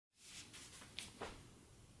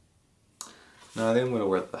No, I think I'm gonna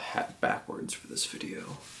wear the hat backwards for this video.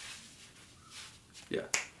 Yeah,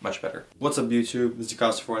 much better. What's up YouTube? This is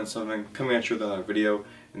Costa4 coming at you with another video.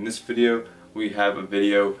 In this video, we have a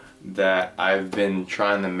video that I've been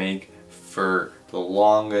trying to make for the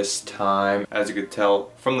longest time. As you could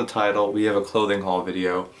tell from the title, we have a clothing haul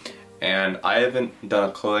video. And I haven't done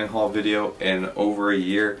a clothing haul video in over a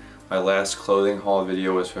year. My last clothing haul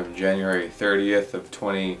video was from January 30th of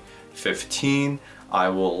 2015. I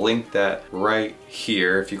will link that right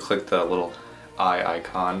here if you click the little eye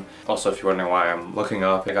icon. Also, if you're wondering why I'm looking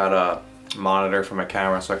up, I got a monitor for my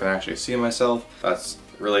camera so I can actually see myself. That's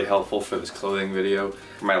really helpful for this clothing video.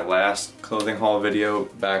 For my last clothing haul video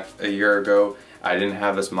back a year ago, I didn't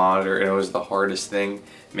have this monitor and it was the hardest thing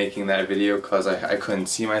making that video because I couldn't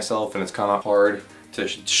see myself, and it's kind of hard to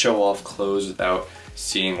show off clothes without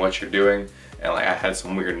seeing what you're doing. And like I had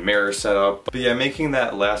some weird mirror set up. But yeah, making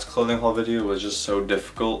that last clothing haul video was just so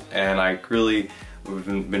difficult, and I really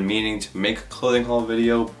been meaning to make a clothing haul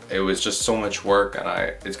video. It was just so much work,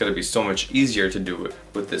 and it's gonna be so much easier to do it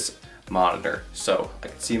with this monitor. So I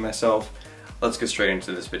can see myself. Let's get straight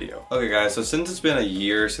into this video. Okay guys, so since it's been a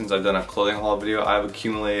year since I've done a clothing haul video, I've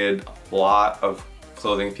accumulated a lot of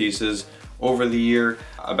clothing pieces over the year,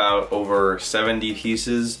 about over 70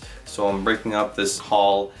 pieces. So I'm breaking up this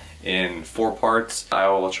haul in 4 parts. I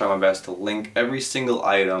will try my best to link every single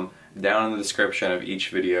item down in the description of each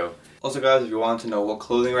video. Also guys, if you want to know what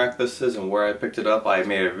clothing rack this is and where I picked it up, I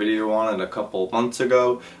made a video on it a couple months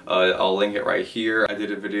ago. I'll link it right here. I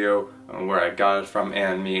did a video on where I got it from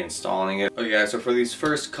and me installing it. Okay guys, so for these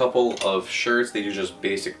first couple of shirts, these are just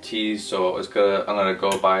basic tees, so I'm gonna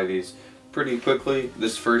go by these pretty quickly.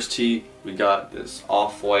 This first tee, we got this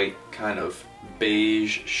off-white kind of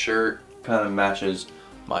beige shirt, kind of matches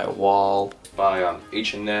my wall, by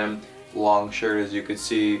H&M. Long shirt, as you could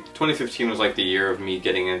see. 2015 was like the year of me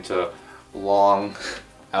getting into long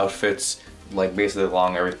outfits, like basically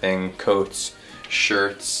long everything, coats,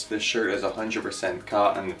 shirts. This shirt is 100%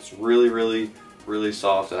 cotton. It's really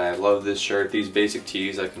soft, and I love this shirt. These basic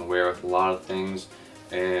tees I can wear with a lot of things,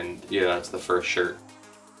 and yeah, that's the first shirt.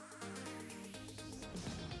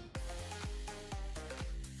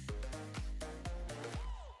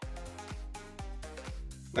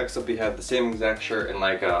 Next up, we have the same exact shirt in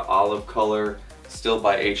like a olive color, still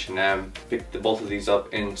by H&M. Picked both of these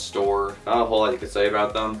up in store. Not a whole lot you could say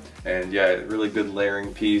about them. And yeah, really good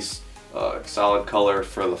layering piece. Solid color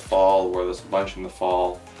for the fall. Wore this a bunch in the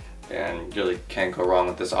fall, and really can't go wrong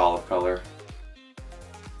with this olive color.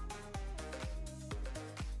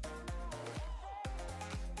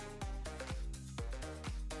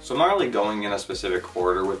 So I'm not really going in a specific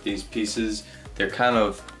order with these pieces. They're kind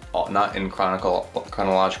of not in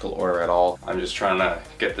chronological order at all. I'm just trying to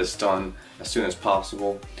get this done as soon as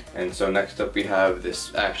possible. And so next up we have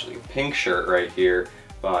this actually pink shirt right here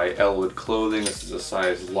by Elwood Clothing. This is a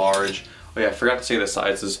size large. Oh yeah, I forgot to say the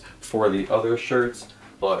sizes for the other shirts,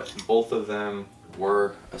 but both of them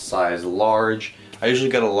were a size large. I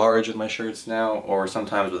usually get a large with my shirts now, or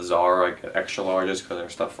sometimes with Zara I get extra larges because their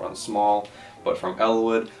stuff runs small. But from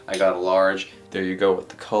Elwood I got a large. There you go with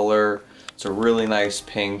the color. It's a really nice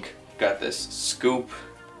pink. Got this scoop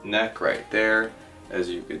neck right there, as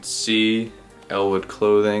you could see. Elwood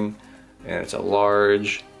Clothing, and it's a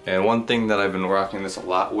large. And one thing that I've been rocking this a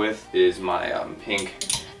lot with is my pink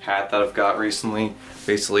hat that I've got recently.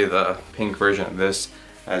 Basically the pink version of this,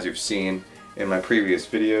 as you've seen in my previous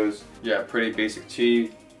videos. Yeah, pretty basic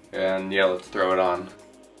tee, and yeah, let's throw it on.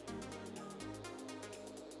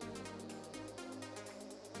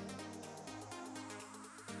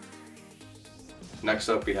 Next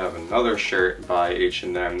up we have another shirt by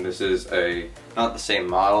H&M. This is not the same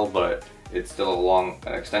model, but it's still a long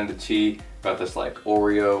and extended tee. Got this like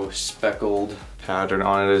Oreo speckled pattern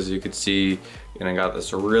on it, as you can see. And I got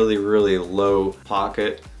this really low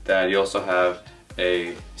pocket that you also have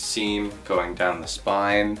a seam going down the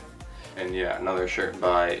spine. And yeah, another shirt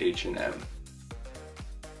by H&M.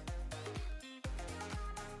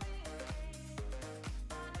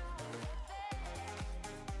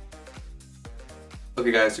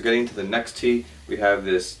 Okay guys, so getting to the next tee, we have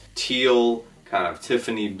this teal, kind of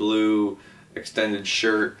Tiffany blue extended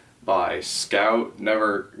shirt by Scout.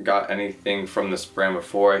 Never got anything from this brand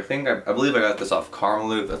before. I believe I got this off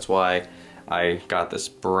Karmaloot. That's why I got this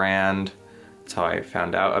brand. That's how I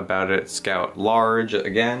found out about it. Scout large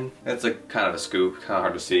again. It's a kind of a scoop, kind of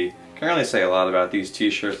hard to see. Can't really say a lot about these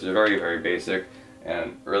t-shirts. They're very basic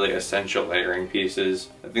and really essential layering pieces.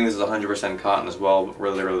 I think this is 100% cotton as well, but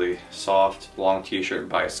really soft. Long t-shirt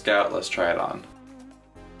by Scout. Let's try it on.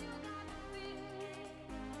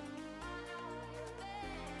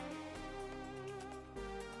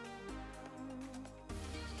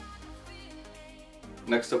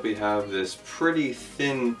 Next up we have this pretty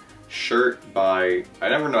thin shirt by, I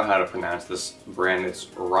never know how to pronounce this brand, it's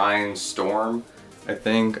Rhinestorm, I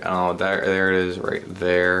think. Oh, there it is right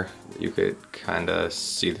there. You could kind of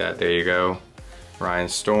see that, there you go.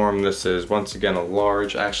 Rhinestorm, this is once again a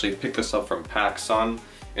large. I actually picked this up from PacSun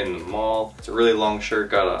in the mall. It's a really long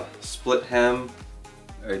shirt, got a split hem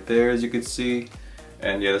right there as you can see.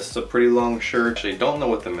 And yeah, this is a pretty long shirt. Actually, don't know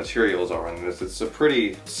what the materials are on this. It's a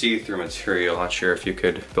pretty see-through material. Not sure if you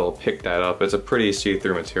could pick that up. It's a pretty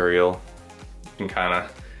see-through material. You can kind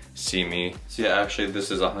of see me. So yeah, actually this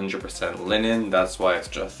is 100% linen. That's why it's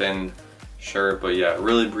such a thin shirt. But yeah,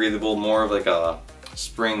 really breathable. More of like a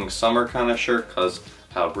spring summer kind of shirt because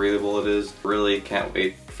how breathable it is. Really can't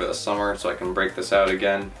wait for the summer so I can break this out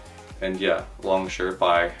again. And yeah, long shirt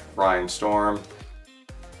by Rhinestorm.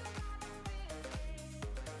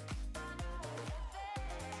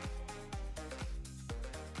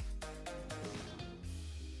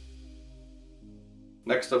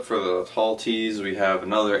 Next up for the tall tees, we have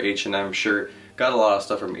another H&M shirt. Got a lot of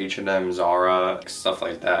stuff from H&M, Zara, stuff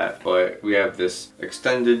like that. But we have this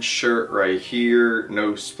extended shirt right here,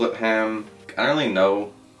 no split hem. I don't really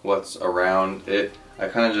know what's around it. I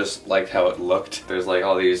kind of just liked how it looked. There's like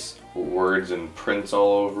all these words and prints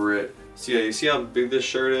all over it. So yeah, you see how big this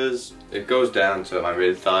shirt is? It goes down to my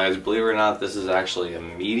mid thighs. Believe it or not, this is actually a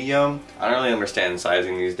medium. I don't really understand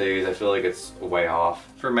sizing these days. I feel like it's way off.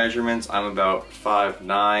 For measurements, I'm about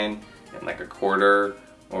 5'9" and like a quarter,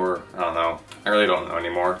 or I don't know. I really don't know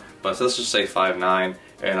anymore. But so let's just say 5'9"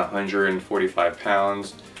 and 145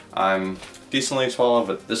 pounds. I'm decently tall,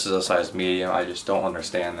 but this is a size medium. I just don't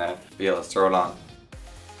understand that. But yeah, let's throw it on.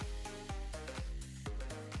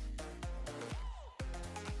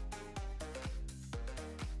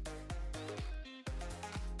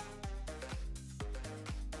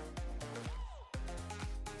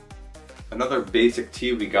 Another basic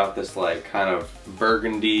tee, we got this like kind of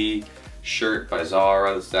burgundy shirt by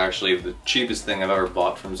Zara. This is actually the cheapest thing I've ever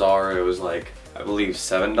bought from Zara. It was like, I believe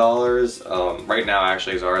 $7. Right now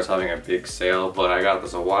actually Zara's having a big sale, but I got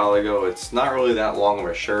this a while ago. It's not really that long of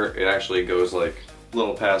a shirt. It actually goes like a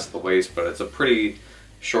little past the waist, but it's a pretty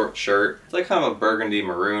short shirt. It's like kind of a burgundy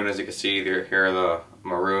maroon. As you can see, here are the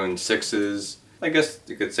maroon 6s. I guess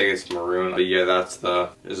you could say it's maroon, but yeah, that's the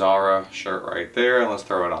Zara shirt right there, and let's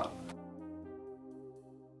throw it on.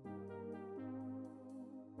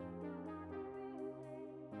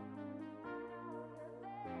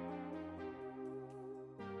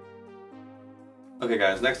 Okay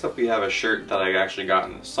guys, next up we have a shirt that I actually got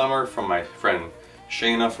in the summer from my friend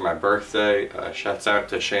Shayna for my birthday. Shouts out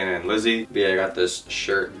to Shayna and Lizzie. But yeah, I got this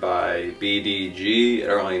shirt by BDG. I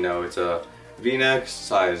don't really know, it's a V-neck,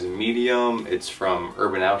 size medium. It's from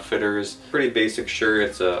Urban Outfitters. Pretty basic shirt,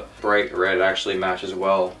 it's a bright red, actually matches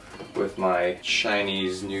well with my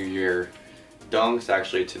Chinese New Year dunks.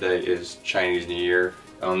 Actually today is Chinese New Year.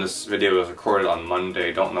 This video was recorded on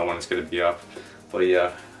Monday, don't know when it's going to be up. But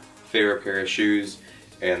yeah. Favorite pair of shoes,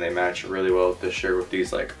 and they match really well with this shirt with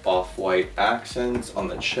these like off-white accents on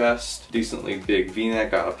the chest. Decently big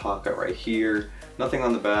V-neck, got a pocket right here, nothing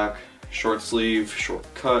on the back, short sleeve, short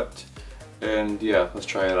cut, and yeah, let's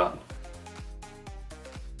try it on.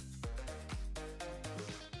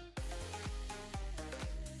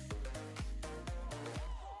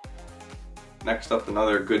 Next up,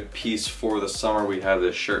 another good piece for the summer. We have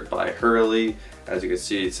this shirt by Hurley. As you can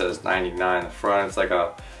see, it says 99 in the front. It's like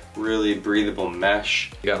a really breathable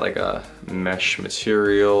mesh. You got like a mesh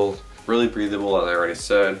material. Really breathable, as I already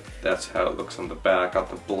said. That's how it looks on the back. Got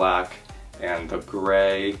the black and the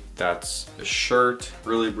gray. That's the shirt.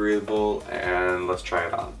 Really breathable, and let's try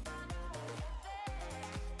it on.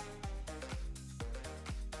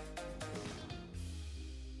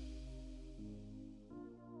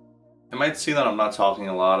 It might seem that I'm not talking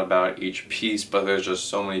a lot about each piece, but there's just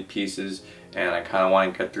so many pieces and I kind of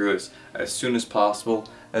want to get through this as soon as possible.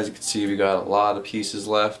 As you can see, we got a lot of pieces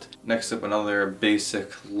left. Next up, another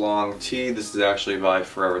basic long tee. This is actually by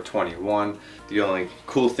Forever 21. The only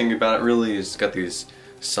cool thing about it really is it's got these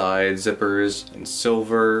side zippers in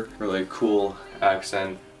silver. Really cool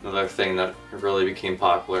accent. Another thing that really became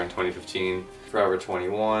popular in 2015. Forever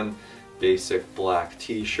 21. Basic black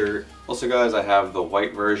t-shirt. Also guys, I have the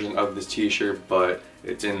white version of this t-shirt, but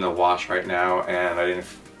it's in the wash right now and I didn't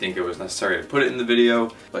think it was necessary to put it in the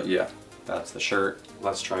video. But yeah, that's the shirt.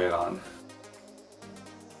 Let's try it on.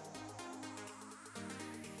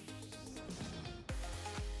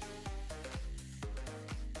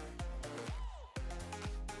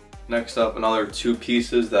 Next up, another two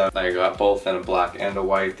pieces that I got both in a black and a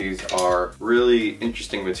white. These are really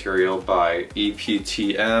interesting material by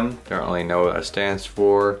EPTM. Don't really know what that stands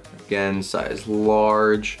for. Again, size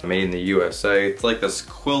large, made in the USA. It's like this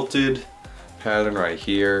quilted pattern right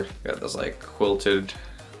here. Got this like quilted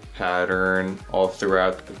pattern all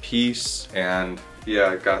throughout the piece. And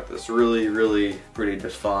yeah, I got this really pretty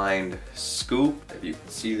defined scoop. If you can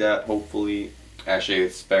see that, hopefully. Actually,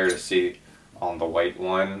 it's better to see on the white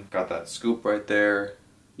one. Got that scoop right there.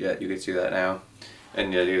 Yeah, you can see that now.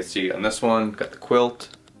 And yeah, you can see on this one, got the quilt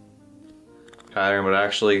pattern, but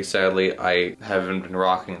actually, sadly, I haven't been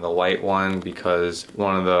rocking the white one because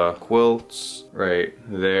one of the quilts right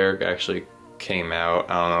there actually came out.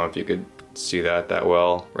 I don't know if you could see that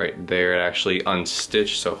well. Right there, it actually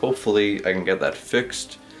unstitched, so hopefully I can get that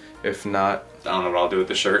fixed. If not, I don't know what I'll do with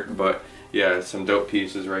the shirt, but yeah, some dope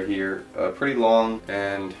pieces right here. Pretty long,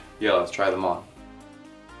 and yeah, let's try them on.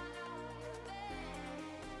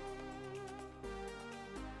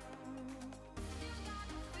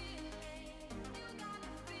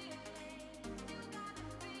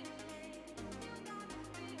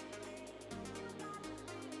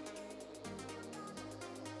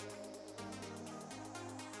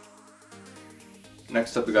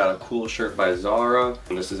 Next up, we got a cool shirt by Zara.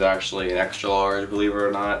 And this is actually an extra large, believe it or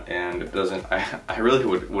not, and it doesn't, I really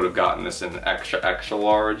would have gotten this in extra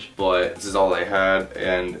large, but this is all they had,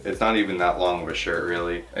 and it's not even that long of a shirt,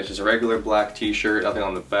 really. It's just a regular black t-shirt, nothing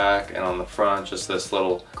on the back, and on the front, just this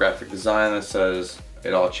little graphic design that says,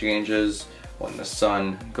 "It all changes when the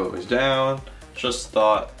sun goes down." Just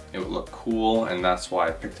thought it would look cool, and that's why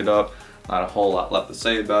I picked it up. Not a whole lot left to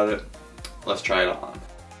say about it. Let's try it on.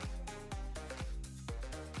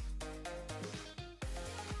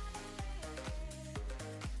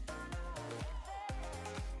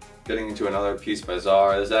 Getting into another piece by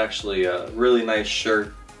Zara. This is actually a really nice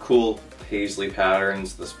shirt, cool paisley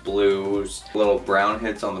patterns, this blues, little brown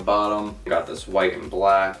hits on the bottom. Got this white and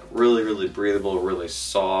black, really breathable, really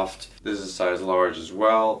soft. This is size large as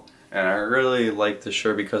well. And I really like this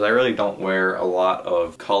shirt because I really don't wear a lot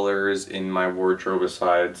of colors in my wardrobe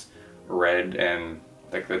besides red and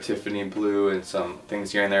like the Tiffany blue and some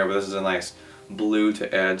things here and there, but this is a nice blue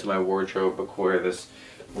to add to my wardrobe. I wear this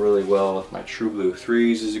really well with my True Blue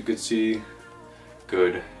 3s, as you could see.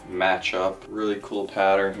 Good matchup, really cool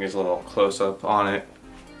pattern. Here's a little close-up on it.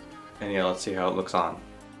 And yeah, let's see how it looks on.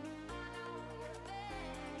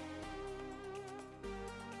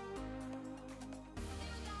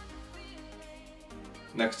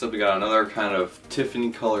 Next up, we got another kind of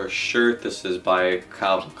Tiffany color shirt. This is by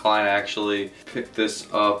Calvin Klein, actually. Picked this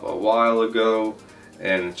up a while ago,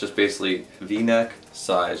 and it's just basically V-neck,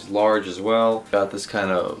 size large as well. Got this kind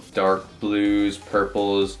of dark blues,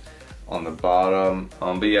 purples on the bottom.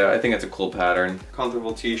 But yeah, I think it's a cool pattern.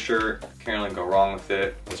 Comfortable t-shirt, can't really go wrong with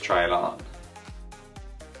it. Let's try it on.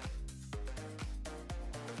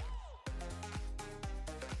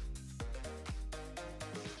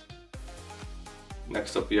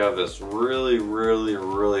 Next up, we have this really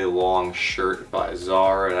long shirt by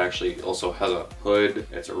Zara. It actually also has a hood.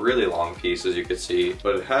 It's a really long piece, as you can see,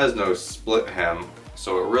 but it has no split hem,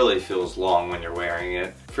 so it really feels long when you're wearing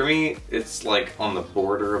it. For me, it's like on the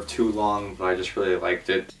border of too long, but I just really liked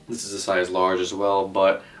it. This is a size large as well,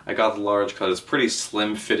 but I got the large because it's pretty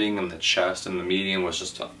slim fitting in the chest, and the medium was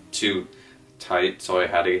just too tight, so I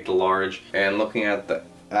had to get the large. And looking at the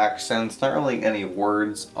accents, not really any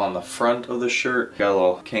words on the front of the shirt. Got a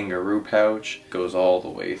little kangaroo pouch, goes all the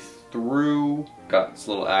way through. Got this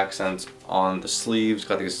little accents on the sleeves,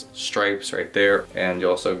 got these stripes right there, and you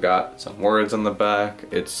also got some words on the back.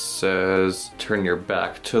 It says, "Turn your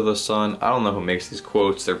back to the sun." I don't know who makes these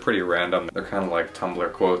quotes, they're pretty random. They're kind of like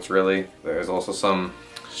Tumblr quotes, really. There's also some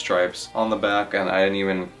stripes on the back, and I didn't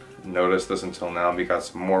even noticed this until now. We got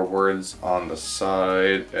some more words on the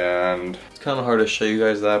side, and it's kind of hard to show you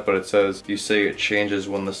guys that, but it says, "You say it changes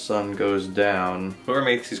when the sun goes down." Whoever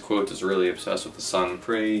makes these quotes is really obsessed with the sun.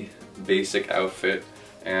 Pretty basic outfit,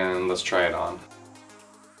 and let's try it on.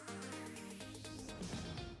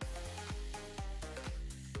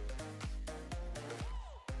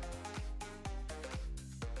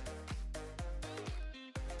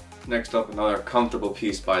 Next up, another comfortable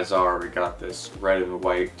piece by Zara. We got this red and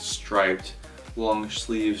white striped long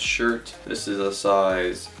sleeve shirt. This is a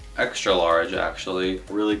size extra large, actually.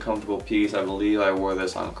 Really comfortable piece. I believe I wore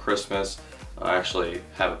this on Christmas. I actually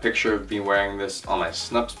have a picture of me wearing this on my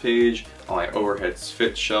Snups page, on my overhead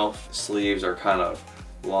fit shelf. The sleeves are kind of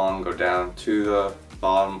long, go down to the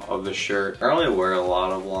bottom of the shirt. I don't really wear a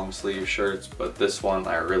lot of long sleeve shirts, but this one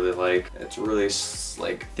I really like. It's really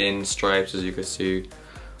like thin stripes, as you can see.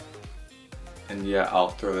 And yeah, I'll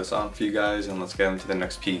throw this on for you guys and let's get into the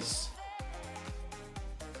next piece.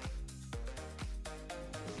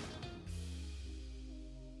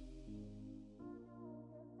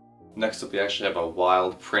 Next up, we actually have a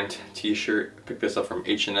wild print t-shirt. I picked this up from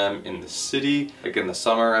H&M in the city, like in the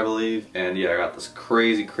summer, I believe. And yeah, I got this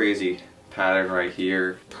crazy pattern right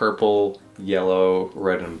here. Purple, yellow,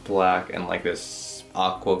 red, and black, and like this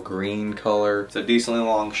aqua green color. It's a decently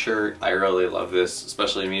long shirt. I really love this,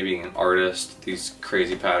 especially me being an artist. These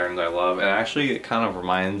crazy patterns I love. And actually, it kind of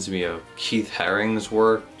reminds me of Keith Haring's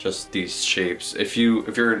work, just these shapes. If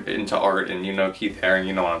you're into art and you know Keith Haring,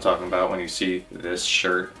 you know what I'm talking about when you see this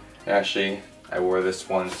shirt. Actually, I wore this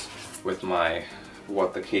once with my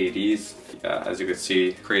What the KDs. Yeah, as you can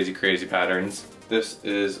see, crazy patterns. This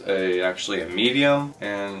is actually a medium,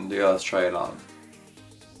 and yeah, let's try it on.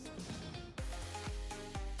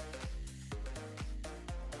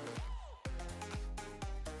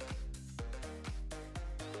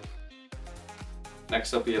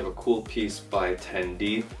 Next up, we have a cool piece by 10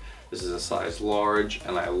 Deep. This is a size large,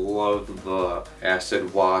 and I love the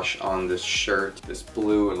acid wash on this shirt. This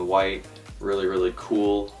blue and white, really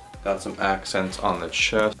cool. Got some accents on the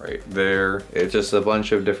chest right there. It's just a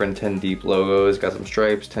bunch of different 10 Deep logos. Got some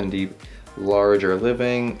stripes, 10 Deep large or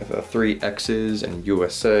living, 3 X's and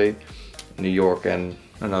USA, New York, and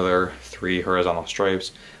another 3 horizontal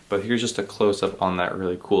stripes. But here's just a close-up on that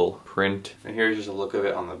really cool print. And here's just a look of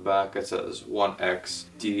it on the back. It says 1X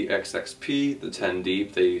DXXP, the 10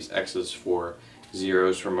 Deep. They use X's for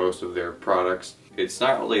zeros for most of their products. It's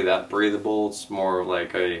not really that breathable. It's more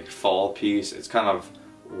like a fall piece. It's kind of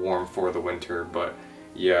warm for the winter, but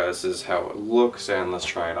yeah, this is how it looks, and let's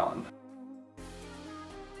try it on.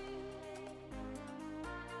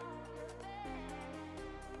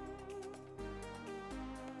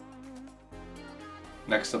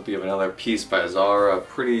 Next up, we have another piece by Zara, a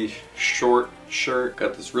pretty short shirt.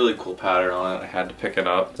 Got this really cool pattern on it. I had to pick it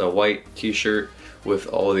up. It's a white t-shirt with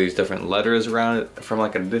all these different letters around it. From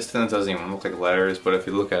like a distance, it doesn't even look like letters, but if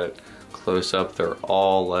you look at it close up, they're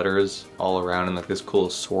all letters all around in like this cool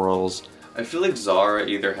swirls. I feel like Zara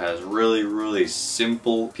either has really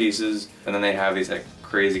simple pieces, and then they have these like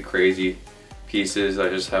crazy pieces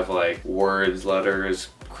that just have like words, letters,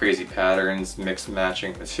 crazy patterns, mixed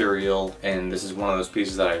matching material, and this is one of those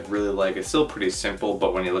pieces that I really like. It's still pretty simple,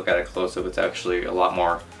 but when you look at it close up, it's actually a lot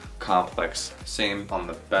more complex. Same on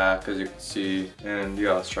the back, as you can see, and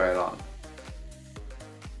yeah, let's try it on.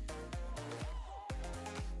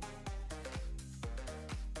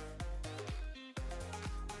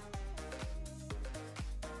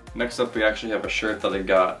 Next up, we actually have a shirt that I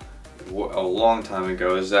got a long time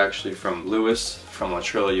ago. This is actually from Lewis from La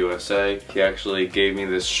Trilla USA. He actually gave me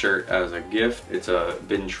this shirt as a gift. It's a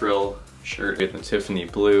Bin Trill shirt in the Tiffany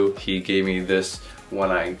blue. He gave me this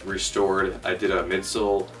when I restored. I did a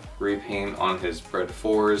midsole repaint on his Bred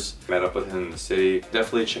 4s. Met up with him in the city.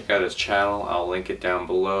 Definitely check out his channel. I'll link it down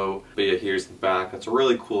below. But yeah, here's the back. It's a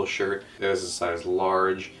really cool shirt. This is a size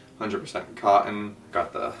large. 100% cotton.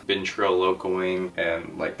 Got the Bin Trill logoing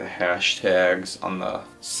and like the hashtags on the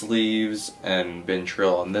sleeves and Bin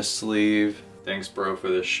Trill on this sleeve. Thanks bro for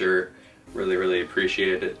this shirt. Really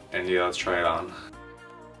appreciate it. And yeah, let's try it on.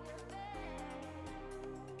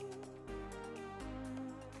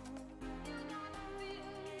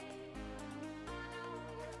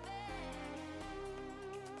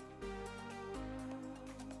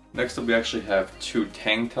 Next up, we actually have 2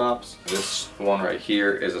 tank tops. This one right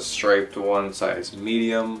here is a striped one, size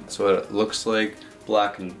medium. That's what it looks like.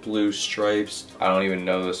 Black and blue stripes. I don't even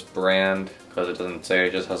know this brand because it doesn't say,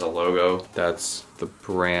 it just has a logo. That's the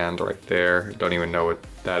brand right there. Don't even know what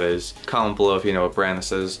that is. Comment below if you know what brand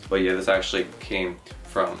this is. But yeah, this actually came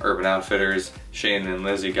from Urban Outfitters. Shane and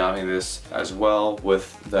Lizzie got me this as well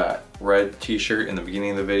with that red t-shirt in the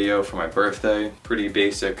beginning of the video for my birthday. Pretty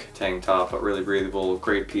basic tank top, but really breathable,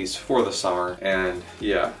 great piece for the summer. And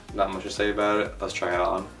yeah, not much to say about it. Let's try it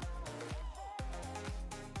on.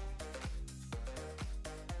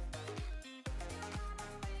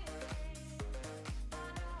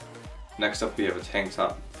 Next up, we have a tank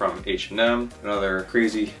top from H&M. Another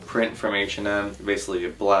crazy print from H&M. Basically a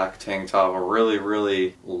black tank top, a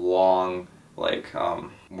really long, like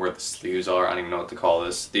where the sleeves are. I don't even know what to call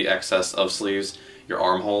this. The excess of sleeves, your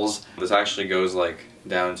armholes. This actually goes like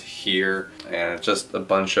down to here, and it's just a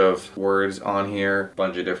bunch of words on here, a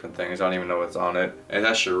bunch of different things. I don't even know what's on it. And it's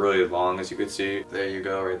actually really long, as you can see. There you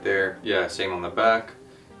go, right there. Yeah, same on the back.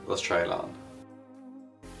 Let's try it on.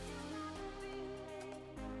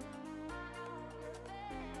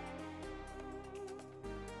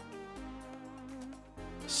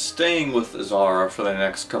 Staying with Zara for the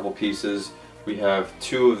next couple pieces, We have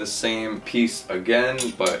two of the same piece again,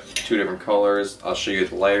 but two different colors. I'll show you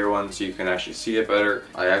the lighter one so you can actually see it better.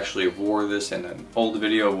 I actually wore this in an old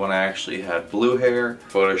video when I actually had blue hair.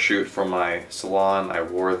 Photo shoot for my salon, I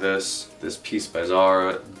wore this piece by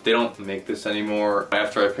Zara. They don't make this anymore.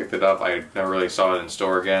 After I picked it up, I never really saw it in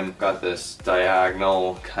store again. Got this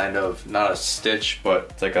diagonal, kind of, not a stitch,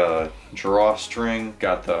 but it's like a drawstring.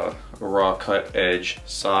 Got the raw cut edge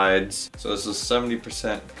sides. So this is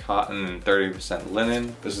 70% cotton and 30%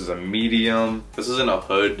 linen. This is a medium. This isn't a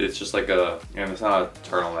hood, it's just like and it's not a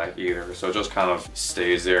turtleneck either. So it just kind of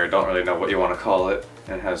stays there. Don't really know what you want to call it.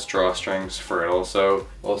 And it has drawstrings for it also.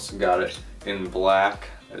 Also got it in black.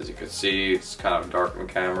 As you can see, it's kind of dark in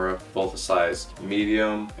camera. Both a size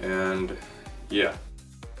medium, and yeah.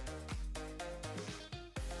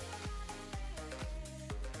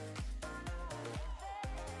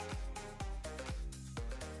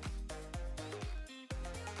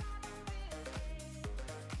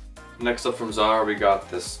 Next up from Zara, we got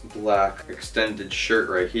this black extended shirt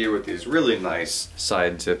right here with these really nice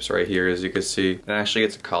side zips right here, as you can see. And actually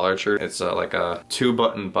it's a collared shirt. It's like a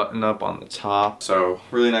 2-button button up on the top. So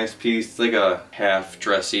really nice piece. It's like a half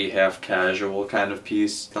dressy, half casual kind of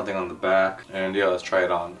piece. Nothing on the back. And yeah, let's try it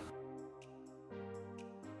on.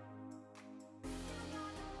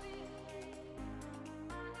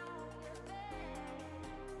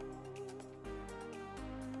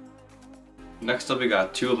 Next up, we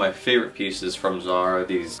got two of my favorite pieces from Zara,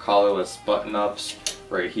 these collarless button-ups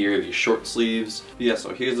right here, these short sleeves. Yeah,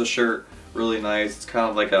 so here's the shirt, really nice. It's kind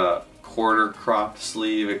of like a quarter cropped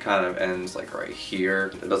sleeve. It kind of ends like right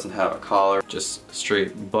here. It doesn't have a collar, just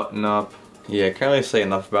straight button up. Yeah, I can't really say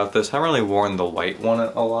enough about this. I haven't really worn the white one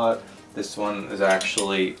a lot. This one is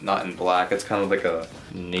actually not in black. It's kind of like a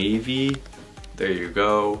navy. There you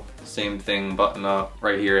go. Same thing, button up.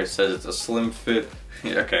 Right here it says it's a slim fit.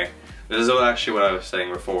 Yeah, okay. This is actually what I was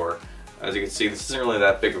saying before. As you can see, this isn't really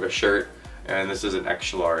that big of a shirt, and this is an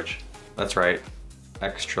extra large. That's right,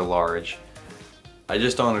 extra large. I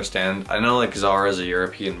just don't understand. I know like Zara is a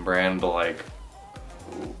European brand, but like,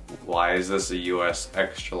 why is this a US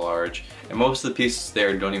extra large? And most of the pieces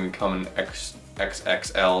there don't even come in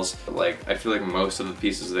XXLs. Like, I feel like most of the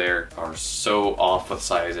pieces there are so off with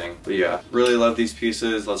sizing. But yeah, really love these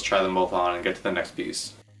pieces. Let's try them both on and get to the next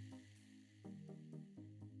piece.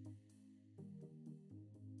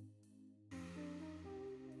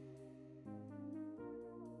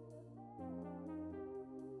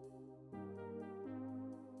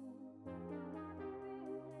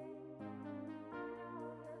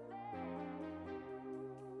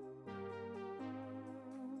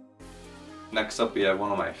 Next up, we have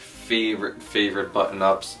one of my favorite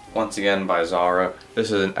button-ups, once again by Zara.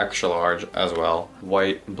 This is an extra large as well.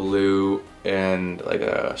 White, blue, and like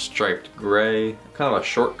a striped gray. Kind of a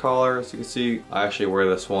short collar, as you can see. I actually wear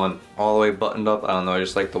this one all the way buttoned up. I don't know, I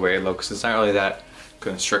just like the way it looks. It's not really that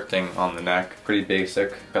constricting on the neck. Pretty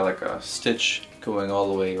basic. Got like a stitch going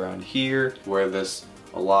all the way around here. Wear this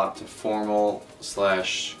a lot to formal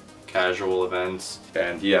 / casual events.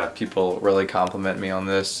 And yeah, people really compliment me on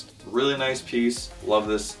this. Really nice piece. Love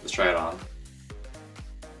this. Let's try it on.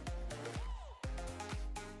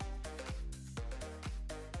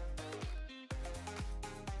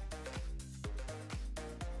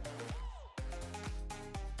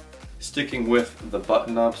 Sticking with the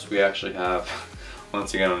button-ups, we actually have,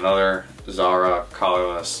 once again, another Zara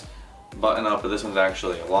collarless button-up, but this one's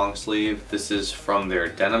actually a long sleeve. This is from their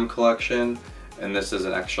denim collection. And this is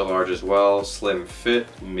an extra large as well, slim fit,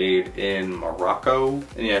 made in Morocco.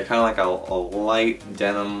 And yeah, kind of like a light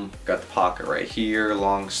denim. Got the pocket right here,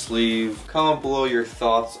 long sleeve. Comment below your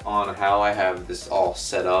thoughts on how I have this all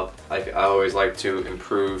set up. Like, I always like to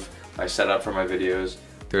improve my setup for my videos.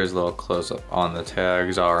 There's a little close up on the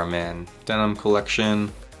tag, Zara Man denim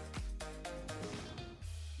collection.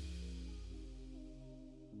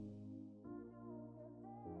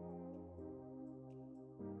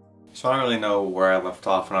 So I don't really know where I left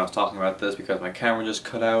off when I was talking about this because my camera just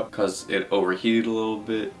cut out because it overheated a little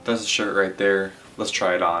bit. That's the shirt right there. Let's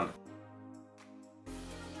try it on.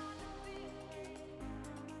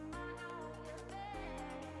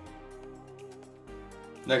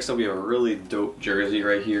 Next up, we have a really dope jersey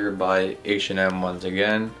right here by H&M once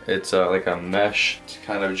again. It's like a mesh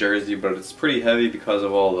kind of jersey, but it's pretty heavy because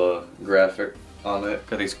of all the graphic on it.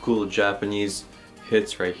 Got these cool Japanese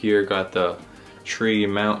hits right here. Got the tree,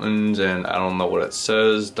 mountains, and I don't know what it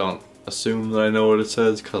says. Don't assume that I know what it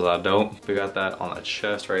says because I don't. We got that on the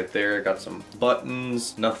chest right there. Got some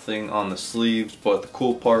buttons, nothing on the sleeves, but the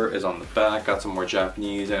cool part is on the back. Got some more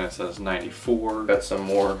Japanese and it says 94. Got some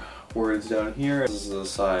more words down here. This is a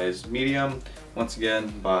size medium. Once again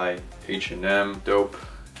by H&M. Dope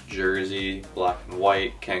jersey, black and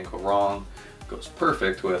white, can't go wrong. Goes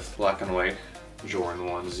perfect with black and white Jordan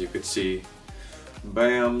ones, as you could see.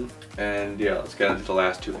 Bam. And yeah, let's get into the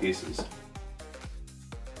last two pieces.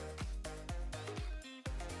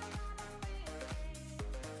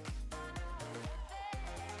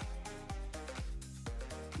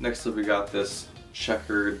 Next up we got this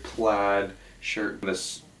checkered plaid shirt,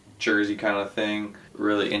 this jersey kind of thing.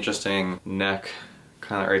 Really interesting neck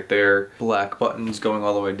kind of right there. Black buttons going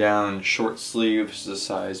all the way down, short sleeve. This is a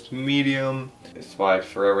size medium. It's by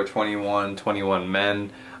Forever 21, 21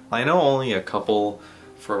 men. I know only a couple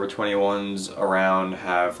Forever 21s around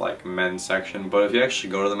have like men's section, but if you actually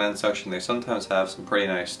go to the men's section, they sometimes have some pretty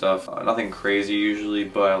nice stuff. Nothing crazy usually,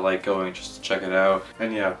 but I like going just to check it out.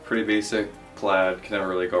 And yeah, pretty basic plaid, can never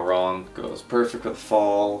really go wrong. Goes perfect with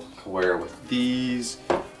fall. Can wear it with these.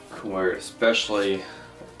 Can wear it especially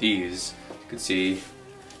with these. You can see.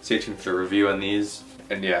 Stay tuned for the review on these.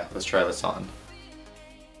 And yeah, let's try this on.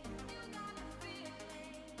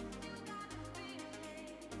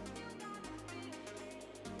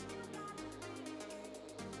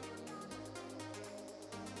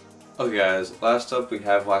 Okay guys, last up we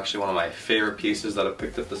have actually one of my favorite pieces that I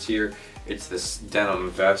picked up this year. It's this denim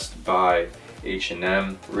vest by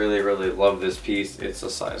H&M. Really love this piece. It's a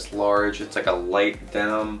size large. It's like a light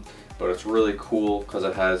denim, but it's really cool because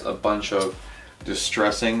it has a bunch of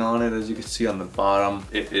distressing on it, as you can see on the bottom.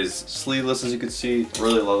 It is sleeveless, as you can see.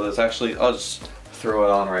 Really love this. Actually, I'll just throw it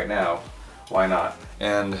on right now. Why not?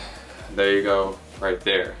 And there you go, right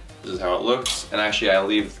there. This is how it looks. And actually, I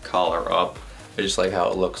leave the collar up. I just like how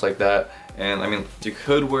it looks like that. And I mean, you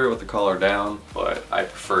could wear it with the collar down, but I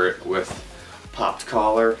prefer it with popped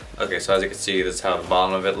collar. Okay, so as you can see, this is how the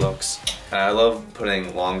bottom of it looks. And I love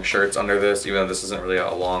putting long shirts under this, even though this isn't really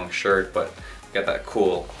a long shirt, but you got that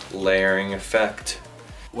cool layering effect.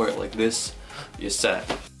 Wear it like this, you're set.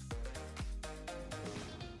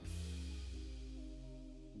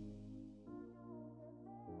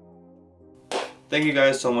 Thank you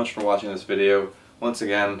guys so much for watching this video. Once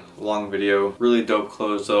again, long video, really dope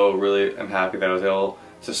clothes though. Really am happy that I was able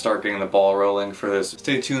to start getting the ball rolling for this.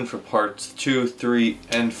 Stay tuned for parts 2, 3,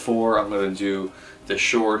 and 4. I'm gonna do the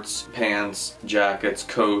shorts, pants, jackets,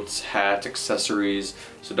 coats, hats, accessories.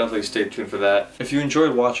 So definitely stay tuned for that. If you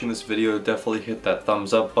enjoyed watching this video, definitely hit that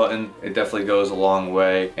thumbs up button. It definitely goes a long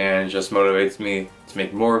way and just motivates me to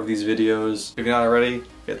make more of these videos. If you're not already,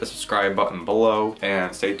 hit the subscribe button below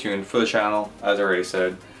and stay tuned for the channel. As I already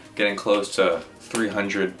said, getting close to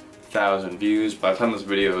 300,000 views. By the time this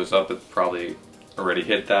video is up, it's probably already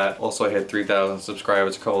hit that. Also, I hit 3,000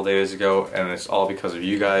 subscribers a couple days ago, and it's all because of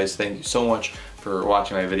you guys. Thank you so much for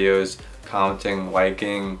watching my videos, commenting,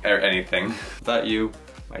 liking, or anything. Without you,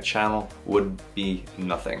 my channel would be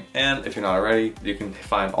nothing. And if you're not already, you can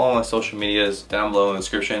find all my social medias down below in the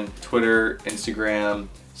description. Twitter, Instagram,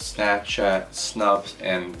 Snapchat, Snups,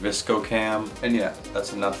 and VSCOCAM. And yeah,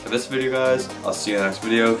 that's enough for this video, guys. I'll see you in the next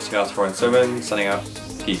video. VSCOCAM signing out.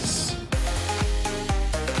 Peace.